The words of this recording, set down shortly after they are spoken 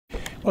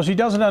Well, she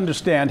doesn't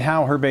understand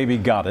how her baby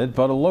got it,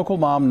 but a local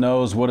mom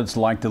knows what it's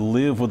like to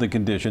live with a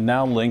condition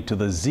now linked to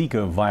the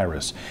Zika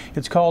virus.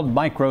 It's called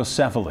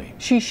microcephaly.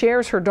 She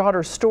shares her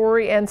daughter's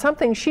story and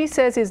something she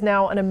says is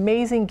now an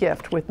amazing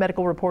gift with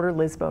medical reporter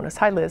Liz Bonus.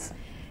 Hi, Liz.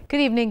 Good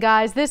evening,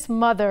 guys. This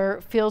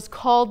mother feels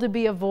called to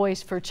be a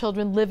voice for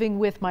children living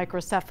with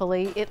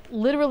microcephaly. It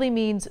literally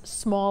means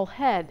small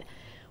head.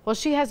 Well,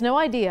 she has no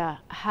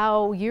idea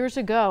how years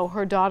ago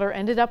her daughter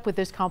ended up with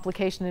this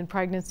complication in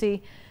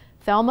pregnancy.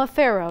 Thelma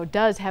Farrow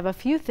does have a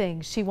few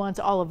things she wants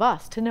all of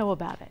us to know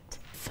about it.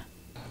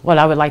 What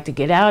I would like to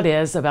get out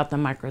is about the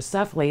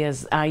microcephaly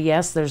is,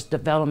 yes, there's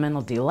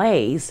developmental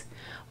delays,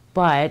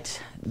 but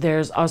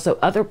there's also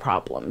other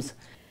problems.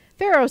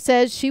 Farrow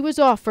says she was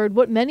offered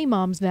what many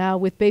moms now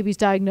with babies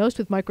diagnosed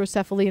with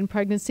microcephaly in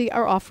pregnancy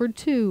are offered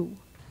too.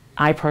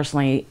 I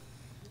personally,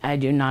 I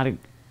do not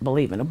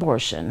believe in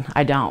abortion.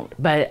 I don't.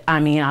 But I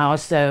mean, I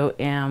also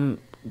am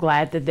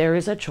glad that there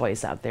is a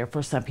choice out there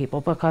for some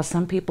people, because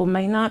some people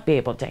may not be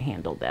able to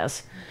handle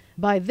this.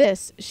 By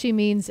this, she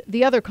means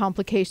the other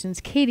complications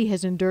Katie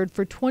has endured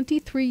for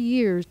 23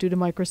 years due to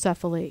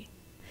microcephaly.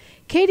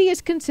 Katie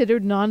is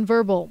considered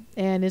nonverbal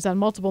and is on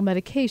multiple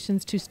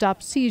medications to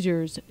stop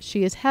seizures.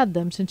 She has had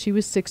them since she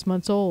was 6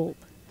 months old.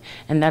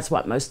 And that's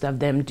what most of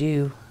them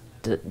do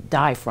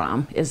die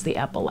from, is the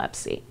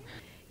epilepsy.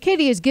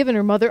 Katie has given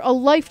her mother a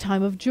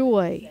lifetime of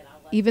joy.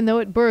 Even though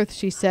at birth,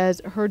 she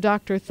says, her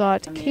doctor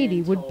thought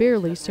Katie would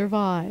barely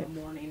survive.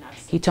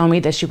 He told me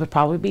that she would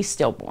probably be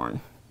stillborn,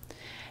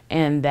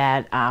 and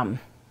that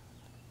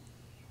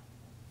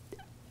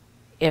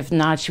if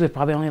not, she would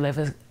probably only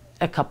live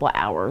a couple of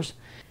hours.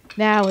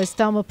 Now, as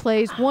Thelma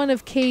plays one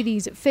of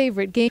Katie's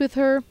favorite games with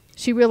her,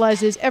 she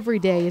realizes every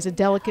day is a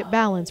delicate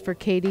balance for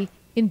Katie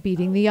in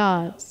beating the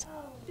odds.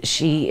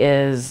 She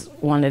is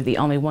one of the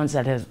only ones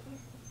that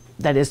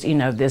is, you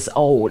know, this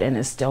old and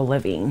is still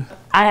living.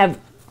 I have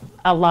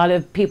a lot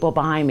of people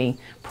behind me,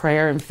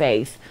 prayer and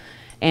faith,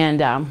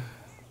 and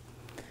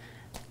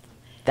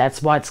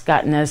that's what's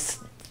gotten us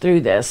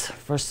through this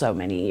for so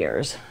many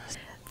years.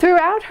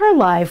 Throughout her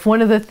life,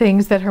 one of the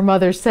things that her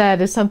mother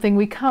said is something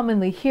we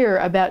commonly hear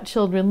about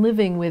children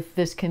living with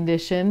this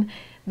condition.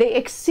 They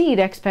exceed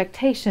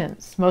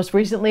expectations. Most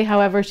recently,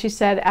 however, she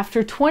said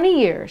after 20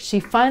 years,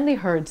 she finally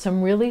heard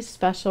some really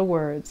special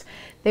words.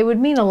 They would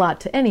mean a lot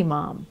to any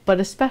mom, but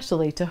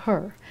especially to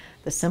her.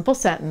 The simple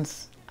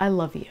sentence, "I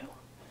love you."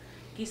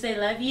 You say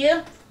love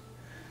you?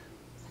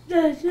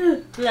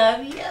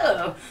 Love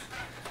you.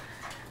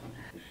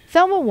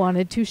 Thelma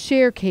wanted to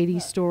share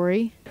Katie's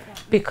story.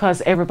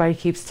 Because everybody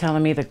keeps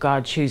telling me that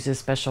God chooses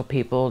special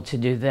people to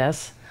do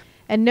this.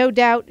 And no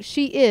doubt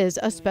she is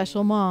a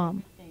special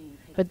mom.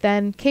 But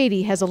then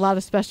Katie has a lot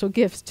of special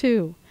gifts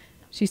too.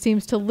 She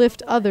seems to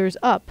lift others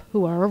up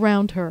who are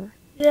around her.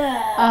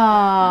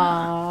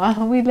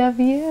 Aww, we love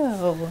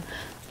you.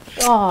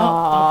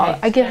 Aww, okay.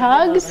 I get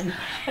hugs?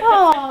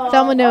 Aww.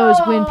 Thelma knows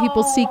when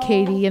people see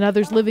Katie and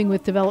others living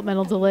with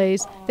developmental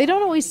delays, they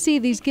don't always see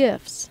these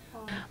gifts.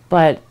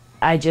 But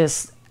I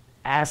just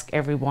ask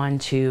everyone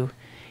to,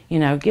 you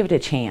know, give it a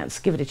chance.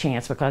 Give it a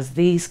chance, because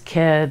these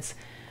kids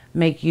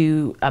make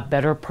you a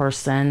better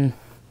person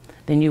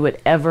than you would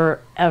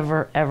ever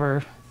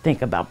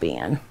think about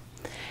being.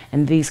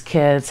 And these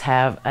kids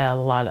have a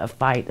lot of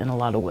fight and a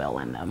lot of will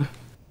in them.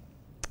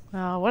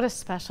 Oh, what a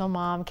special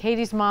mom.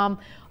 Katie's mom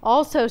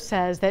also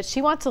says that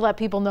she wants to let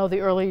people know the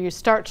earlier you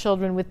start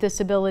children with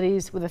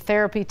disabilities with a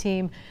therapy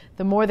team,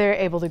 the more they're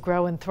able to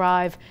grow and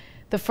thrive.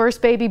 The first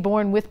baby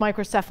born with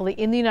microcephaly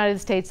in the United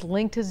States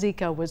linked to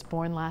Zika was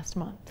born last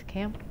month.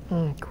 Cam?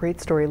 Great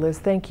story, Liz.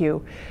 Thank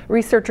you.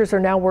 Researchers are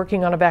now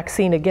working on a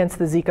vaccine against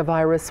the Zika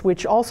virus,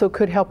 which also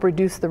could help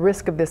reduce the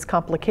risk of this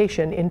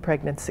complication in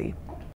pregnancy.